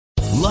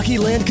Lucky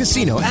Land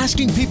Casino,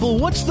 asking people,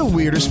 what's the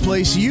weirdest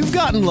place you've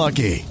gotten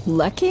lucky?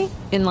 Lucky?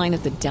 In line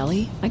at the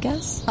deli, I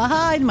guess?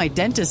 Aha, in my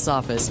dentist's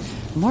office.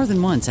 More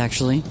than once,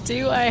 actually.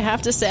 Do I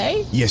have to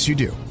say? Yes, you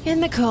do. In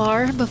the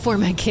car before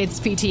my kids'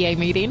 PTA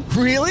meeting.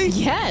 Really?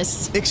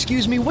 Yes.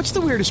 Excuse me, what's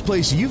the weirdest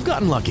place you've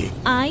gotten lucky?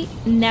 I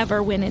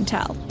never win and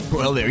tell.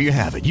 Well, there you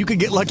have it. You can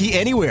get lucky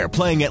anywhere,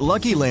 playing at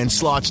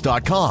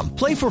LuckyLandSlots.com.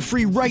 Play for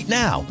free right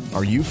now.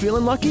 Are you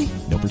feeling lucky?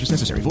 No purchase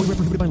necessary. Void where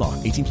prohibited by law.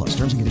 18 plus.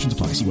 Terms and conditions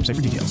apply. See website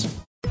for details.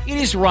 It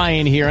is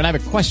Ryan here, and I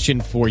have a question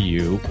for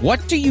you.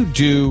 What do you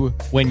do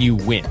when you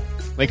win?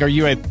 Like, are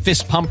you a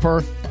fist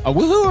pumper, a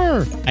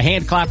woohooer, a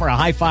hand clapper, a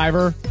high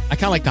fiver? I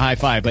kind of like the high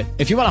five, but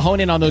if you want to hone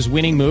in on those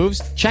winning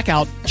moves, check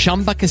out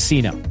Chumba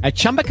Casino. At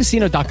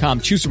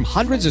ChumbaCasino.com, choose from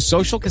hundreds of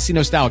social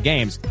casino-style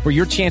games for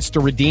your chance to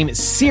redeem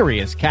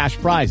serious cash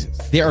prizes.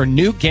 There are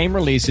new game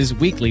releases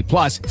weekly,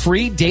 plus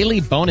free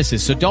daily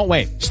bonuses. So don't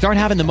wait. Start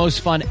having the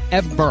most fun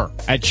ever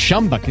at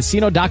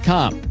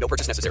ChumbaCasino.com. No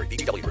purchase necessary.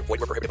 VGW. Void where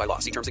prohibited by law.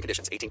 See terms and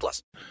conditions. 18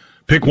 plus.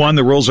 Pick one.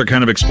 The rules are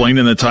kind of explained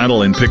in the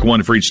title, and pick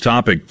one for each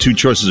topic. Two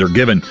choices are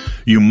given.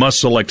 You must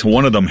select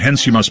one of them,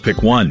 hence you must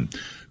pick one.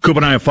 Coop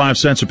and I have 5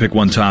 cents to pick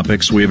one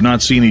topics. We have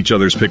not seen each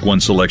other's pick one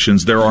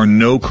selections. There are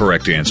no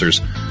correct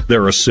answers.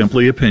 There are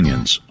simply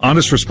opinions.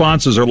 Honest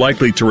responses are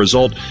likely to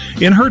result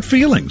in hurt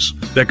feelings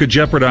that could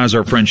jeopardize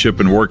our friendship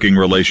and working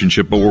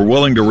relationship, but we're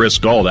willing to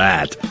risk all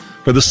that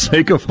for the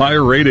sake of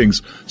higher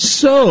ratings.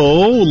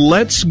 So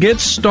let's get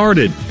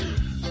started.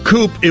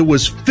 Coop, it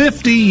was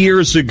 50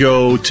 years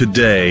ago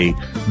today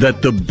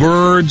that the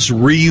Byrds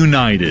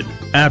reunited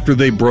after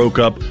they broke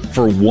up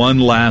for one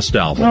last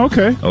album. Oh,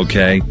 okay.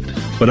 Okay.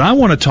 But I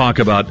want to talk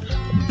about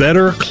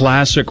better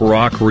classic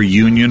rock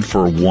reunion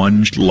for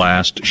one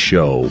last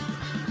show.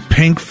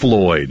 Pink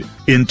Floyd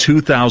in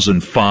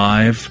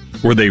 2005,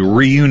 where they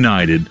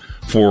reunited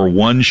for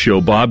one show.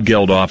 Bob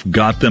Geldof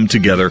got them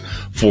together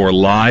for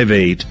Live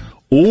 8,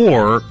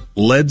 or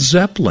Led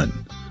Zeppelin.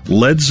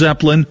 Led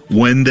Zeppelin,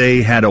 when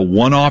they had a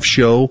one-off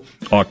show,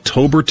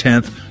 October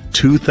 10th,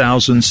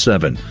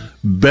 2007.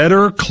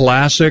 Better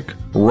classic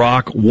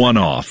rock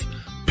one-off.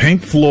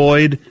 Pink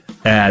Floyd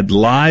at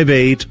Live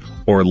 8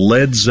 or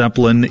Led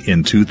Zeppelin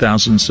in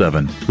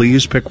 2007.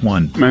 Please pick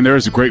one. Man,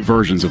 there's great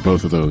versions of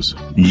both of those.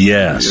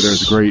 Yes.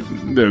 There's great.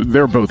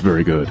 They're both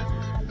very good.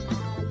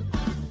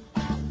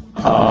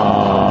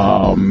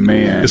 Oh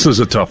man, this is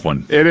a tough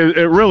one. It is.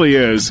 It really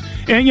is.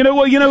 And you know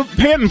what?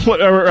 Plant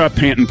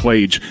and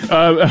Page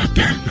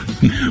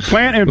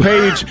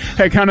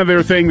had kind of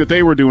their thing that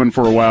they were doing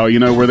for a while.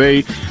 Where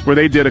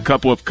they did a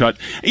couple of cut.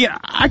 Yeah,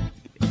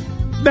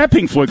 that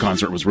Pink Floyd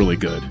concert was really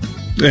good.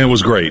 It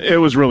was great. It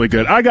was really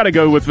good. I got to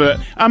go with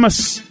the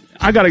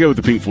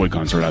Pink Floyd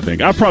concert, I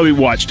think. I probably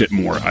watched it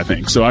more, I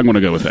think. So I'm going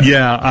to go with that.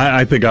 Yeah,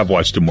 I think I've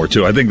watched it more,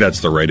 too. I think that's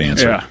the right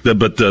answer. Yeah.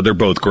 But they're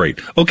both great.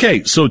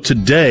 Okay, so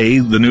today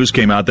the news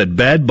came out that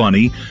Bad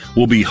Bunny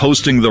will be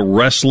hosting the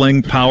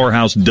wrestling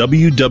powerhouse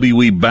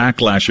WWE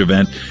Backlash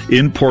event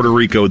in Puerto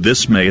Rico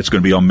this May. It's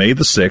going to be on May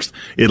the 6th.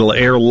 It'll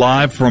air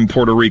live from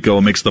Puerto Rico.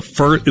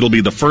 It'll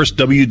be the first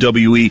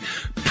WWE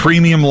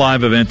premium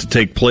live event to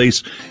take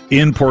place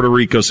in Puerto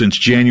Rico since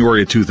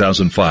January of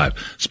 2005.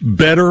 It's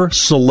Better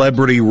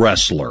Celebrity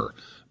Wrestler.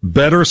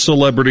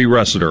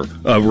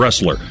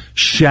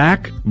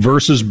 Shaq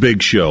versus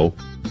Big Show.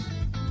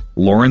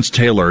 Lawrence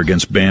Taylor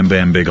against Bam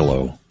Bam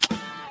Bigelow.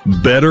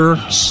 Better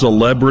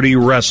Celebrity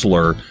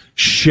Wrestler,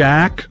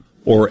 Shaq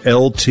or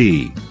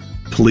LT?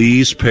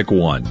 Please pick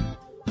one.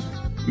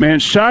 Man,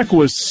 Shaq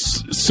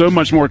was so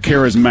much more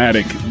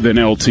charismatic than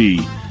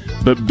LT.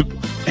 But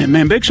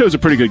man, Big Show's a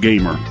pretty good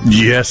gamer.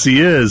 Yes, he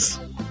is.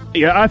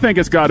 Yeah, I think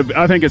it's got to be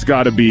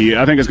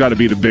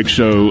the Big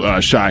Show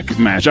Shaq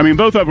match. I mean,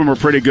 both of them are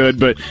pretty good,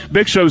 but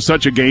Big Show's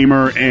such a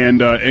gamer,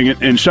 and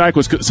Shaq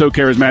was so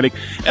charismatic.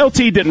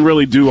 LT didn't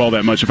really do all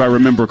that much, if I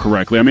remember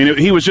correctly. I mean,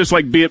 he was just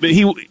like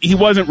he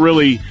wasn't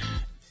really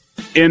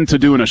into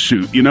doing a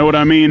shoot. You know what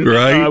I mean?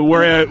 Right.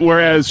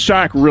 Whereas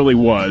Shaq really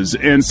was,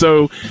 and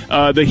so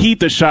the heat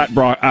that Shaq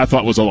brought, I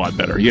thought was a lot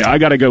better. Yeah, I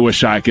got to go with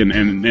Shaq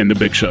and the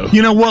Big Show.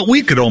 You know what?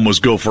 We could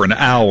almost go for an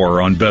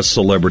hour on best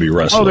celebrity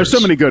wrestlers. Oh, there's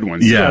so many good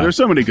ones. Yeah, there's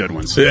so many good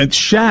ones. And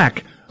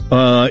Shaq.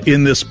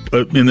 In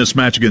this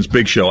match against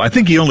Big Show, I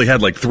think he only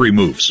had like 3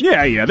 moves.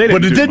 Yeah, they didn't.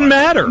 But it didn't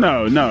matter.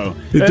 No,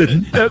 it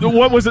didn't.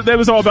 What was it? That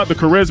was all about the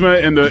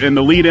charisma and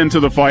the lead into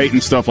the fight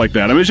and stuff like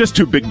that. I mean, it's just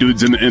 2 big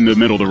dudes in the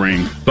middle of the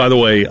ring. By the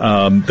way,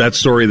 that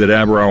story that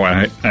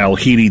Abrao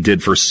Al-Hidi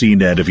did for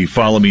CNET. If you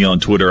follow me on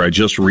Twitter, I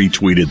just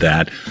retweeted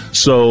that.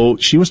 So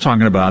she was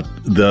talking about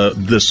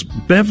this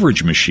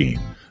beverage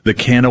machine, the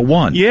Can of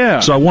One.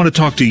 Yeah. So I want to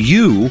talk to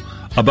you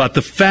about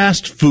the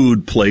fast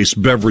food place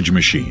beverage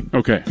machine.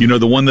 Okay. You know,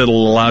 the one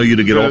that'll allow you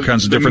to get all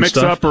kinds of different mix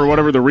stuff. Up or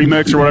whatever, the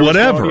remix or whatever.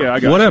 Whatever. Yeah, I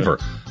got whatever.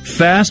 You.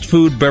 Fast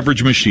food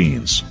beverage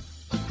machines.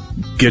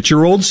 Get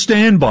your old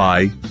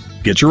standby,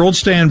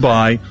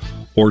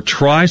 or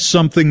try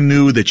something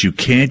new that you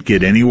can't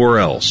get anywhere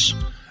else.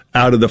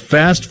 Out of the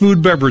fast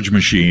food beverage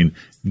machine,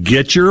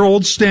 get your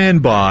old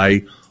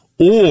standby,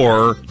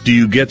 or do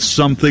you get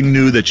something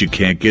new that you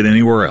can't get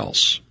anywhere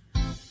else?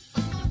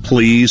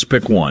 Please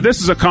pick one.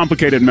 This is a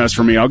complicated mess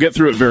for me. I'll get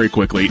through it very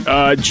quickly.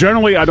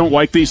 Generally, I don't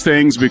like these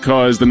things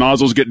because the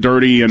nozzles get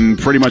dirty, and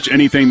pretty much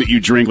anything that you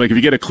drink, like if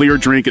you get a clear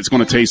drink, it's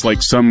going to taste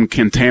like some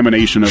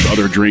contamination of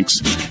other drinks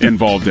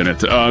involved in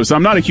it. So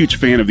I'm not a huge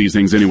fan of these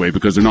things anyway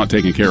because they're not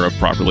taken care of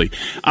properly.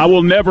 I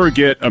will never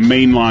get a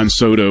mainline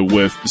soda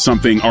with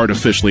something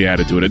artificially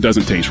added to it. It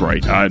doesn't taste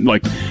right.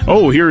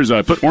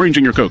 Put orange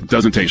in your Coke.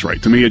 Doesn't taste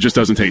right. To me, it just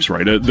doesn't taste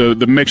right.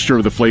 The mixture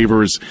of the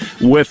flavors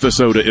with the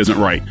soda isn't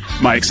right.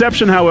 My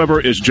exception, however,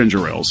 is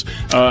ginger ales.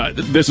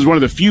 This is one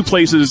of the few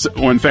places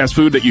on fast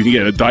food that you can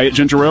get a diet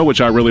ginger ale,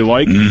 which I really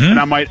like, and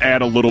I might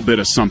add a little bit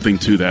of something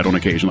to that on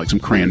occasion, like some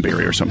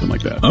cranberry or something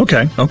like that.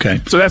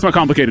 Okay. So that's my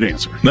complicated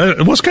answer.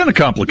 It was kind of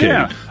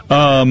complicated.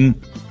 Yeah.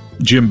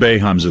 Jim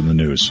Boeheim's in the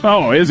news.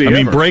 Oh, is he? I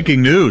mean,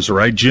 breaking news,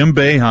 right? Jim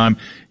Boeheim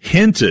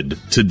hinted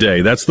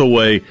today, that's the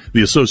way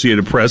the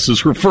Associated Press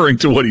is referring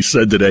to what he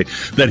said today,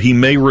 that he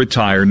may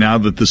retire now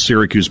that the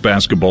Syracuse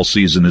basketball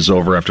season is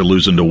over after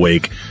losing to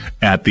Wake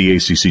at the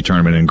ACC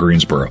tournament in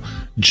Greensboro.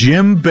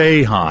 Jim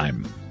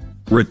Boeheim,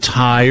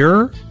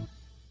 retire?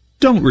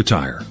 Don't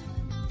retire.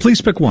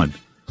 Please pick one.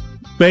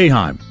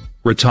 Boeheim,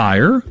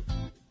 retire?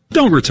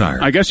 Don't retire.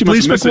 I guess you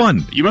must must pick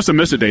one. You must have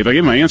missed it, Dave. I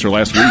gave my answer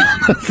last week.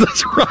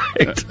 That's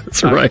right.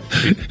 That's right.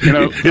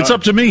 It's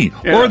up to me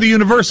yeah. or the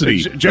university.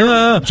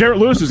 Jarrett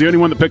Lewis is the only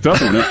one that picked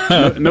up on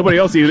it. Nobody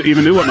else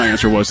even knew what my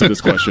answer was to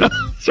this question.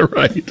 That's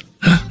right.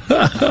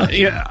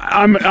 Yeah,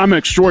 I'm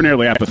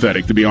extraordinarily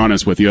apathetic, to be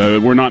honest with you.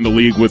 We're not in the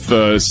league with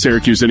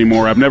Syracuse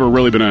anymore. I've never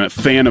really been a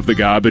fan of the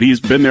guy, but he's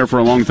been there for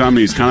a long time, and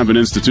he's kind of an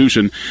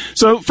institution.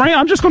 So, Frank,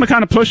 I'm just going to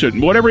kind of push it.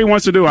 Whatever he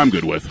wants to do, I'm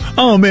good with.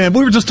 Oh, man,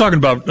 we were just talking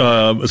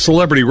about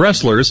celebrity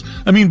wrestlers.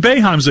 I mean,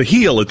 Boeheim's a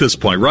heel at this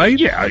point, right?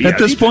 Yeah. At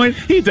this point?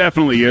 He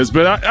definitely is,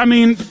 but I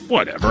mean,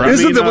 whatever.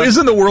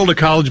 Isn't the world of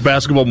college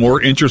basketball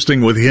more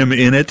interesting with him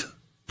in it?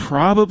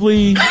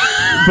 Probably,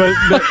 but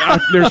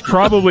there's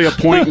probably a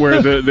point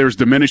where there's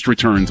diminished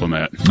returns on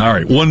that. All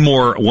right, one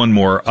more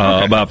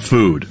okay. About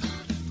food.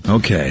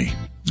 Okay,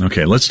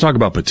 let's talk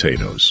about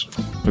potatoes.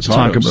 Let's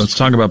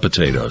talk about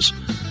potatoes.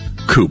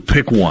 Coop,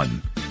 pick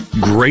one.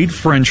 Great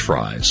French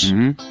fries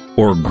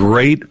or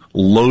great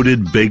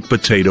loaded baked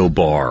potato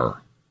bar.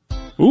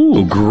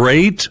 Ooh,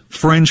 great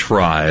French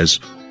fries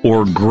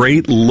or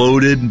great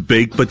loaded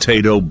baked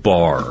potato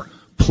bar.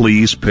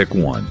 Please pick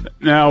one.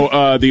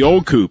 Now, the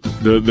old Coop,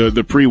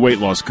 the pre-weight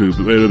loss Coop,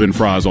 it would have been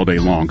fries all day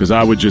long because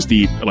I would just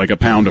eat like a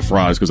pound of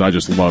fries because I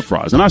just love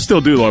fries. And I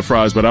still do love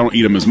fries, but I don't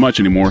eat them as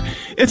much anymore.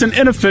 It's an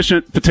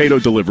inefficient potato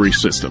delivery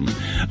system.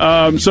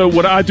 So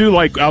what I do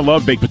I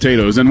love baked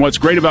potatoes. And what's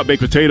great about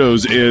baked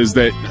potatoes is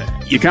that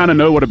you kind of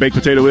know what a baked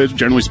potato is,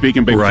 generally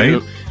speaking. Baked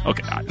potato.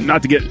 Okay,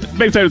 not to get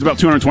baked potato is about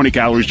 220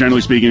 calories,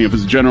 generally speaking. If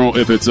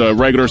it's a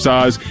regular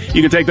size,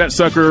 you can take that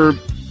sucker,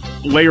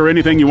 layer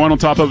anything you want on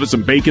top of it,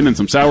 some bacon and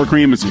some sour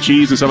cream and some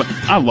cheese and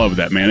stuff. I love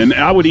that, man. And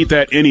I would eat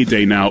that any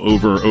day now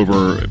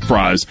over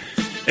fries.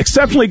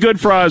 Exceptionally good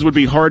fries would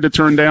be hard to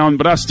turn down,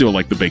 but I still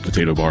like the baked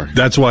potato bar.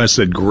 That's why I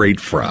said great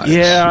fries.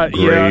 Yeah,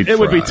 it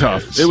would be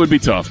tough. It would be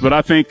tough, but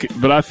I think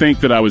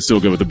that I would still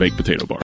go with the baked potato bar.